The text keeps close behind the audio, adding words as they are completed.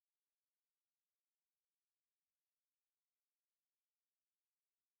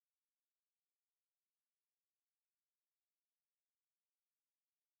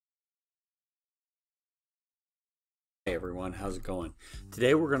Hey everyone, how's it going?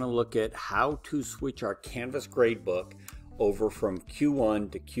 Today we're going to look at how to switch our Canvas gradebook over from Q1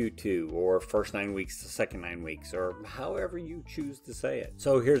 to Q2, or first 9 weeks to second 9 weeks, or however you choose to say it.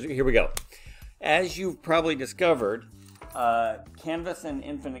 So here we go. As you've probably discovered, Canvas and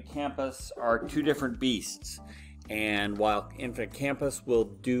Infinite Campus are two different beasts. And while Infinite Campus will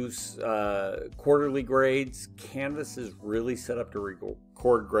do quarterly grades, Canvas is really set up to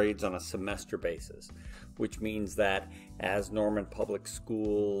record grades on a semester basis, which means that as Norman Public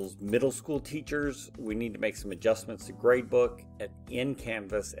Schools middle school teachers, we need to make some adjustments to gradebook in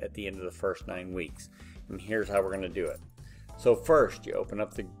Canvas at the end of the first 9 weeks. And here's how we're going to do it. So first, you open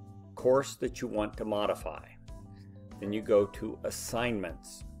up the course that you want to modify. Then you go to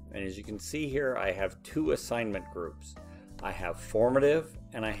Assignments. And as you can see here, I have two assignment groups. I have formative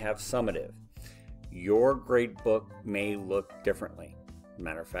and I have summative. Your gradebook may look differently.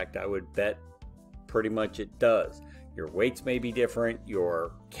 Matter of fact, I would bet pretty much it does. Your weights may be different,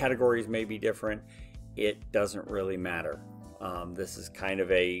 your categories may be different. It doesn't really matter. This is kind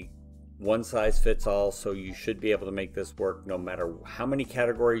of a one size fits all, so you should be able to make this work no matter how many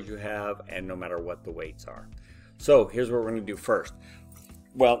categories you have and no matter what the weights are. So here's what we're going to do first.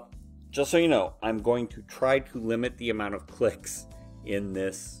 Well, just so you know, I'm going to try to limit the amount of clicks in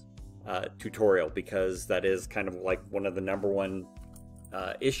this tutorial, because that is kind of like one of the #1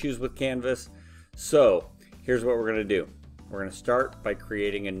 issues with Canvas. So here's what we're going to do. We're going to start by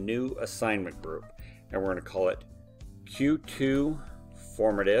creating a new assignment group, and we're going to call it Q2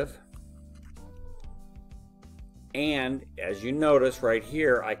 Formative. And as you notice right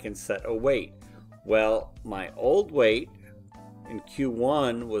here, I can set a weight. Well, my old weight in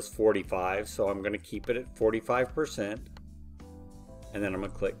Q1 was 45, so I'm going to keep it at 45%, and then I'm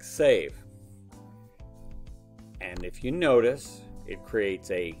going to click Save. And if you notice, it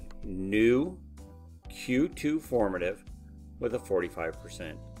creates a new Q2 Formative with a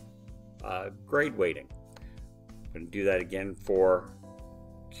 45% grade weighting. I'm going to do that again for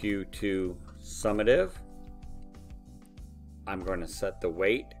Q2 Summative. I'm going to set the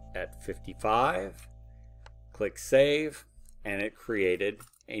weight at 55, click Save, and it created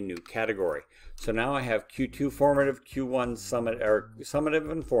a new category. So now I have Q2 Formative, Q1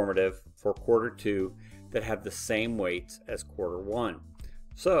 Summative and Formative for quarter 2 that have the same weights as quarter 1.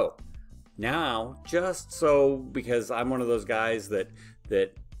 So now, just so, because I'm one of those guys that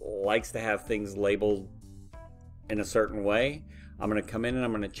likes to have things labeled in a certain way, I'm going to come in and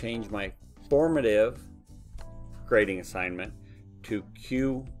I'm going to change my formative grading assignment to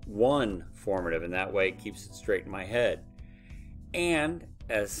Q1 Formative, and that way it keeps it straight in my head. And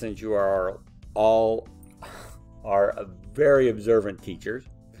since you are all very observant teachers,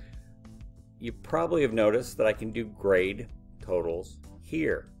 you probably have noticed that I can do grade totals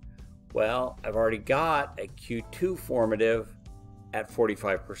here. Well, I've already got a Q2 Formative at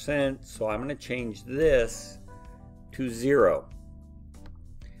 45%, so I'm going to change this to 0.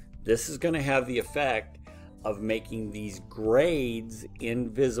 This is going to have the effect of making these grades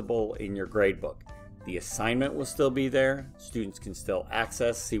invisible in your gradebook. The assignment will still be there. Students can still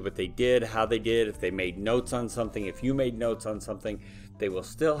access, see what they did, how they did, if they made notes on something, if you made notes on something. They will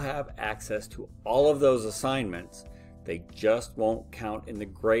still have access to all of those assignments. They just won't count in the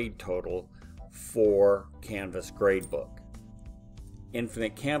grade total for Canvas gradebook.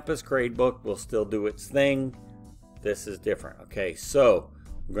 Infinite Campus gradebook will still do its thing. This is different. Okay, so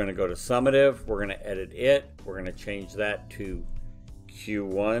we're going to go to Summative. We're going to edit it. We're going to change that to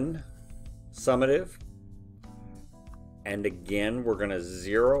Q1 Summative, and again we're going to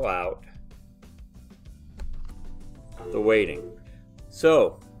 0 out the weighting.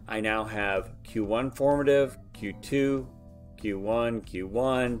 So I now have Q1 Formative, Q2, Q1,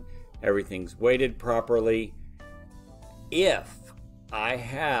 Q1, everything's weighted properly. If I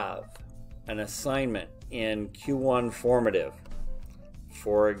have an assignment in Q1 Formative,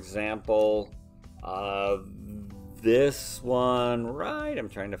 for example, this one, right, I'm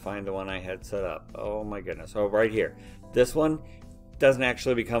trying to find the one I had set up. Oh my goodness. Oh, right here. This one doesn't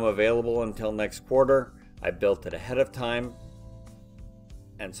actually become available until next quarter. I built it ahead of time.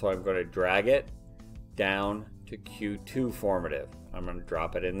 And so I'm going to drag it down to Q2 Formative. I'm going to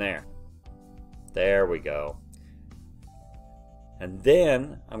drop it in there. There we go. And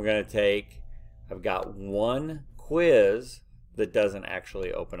then I'm going to I've got one quiz that doesn't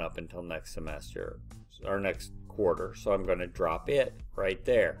actually open up until next semester or next quarter, so I'm going to drop it right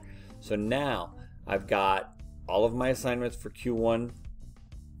there. So now I've got all of my assignments for Q1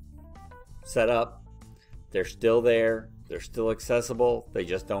 set up. They're still there, they're still accessible, they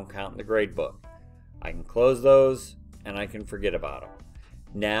just don't count in the gradebook. I can close those and I can forget about them.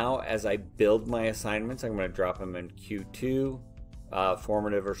 Now, as I build my assignments, I'm going to drop them in Q2,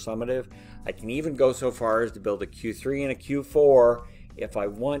 formative or summative. I can even go so far as to build a Q3 and a Q4 if I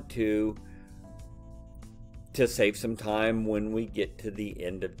want to save some time when we get to the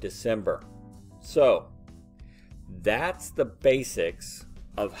end of December. So that's the basics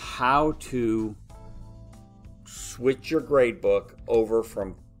of how to switch your gradebook over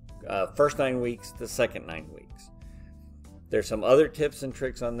from first 9 weeks to second 9 weeks. There's some other tips and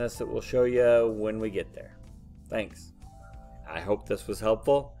tricks on this that we'll show you when we get there. Thanks. I hope this was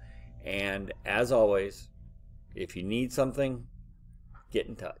helpful. And as always, if you need something, get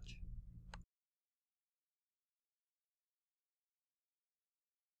in touch.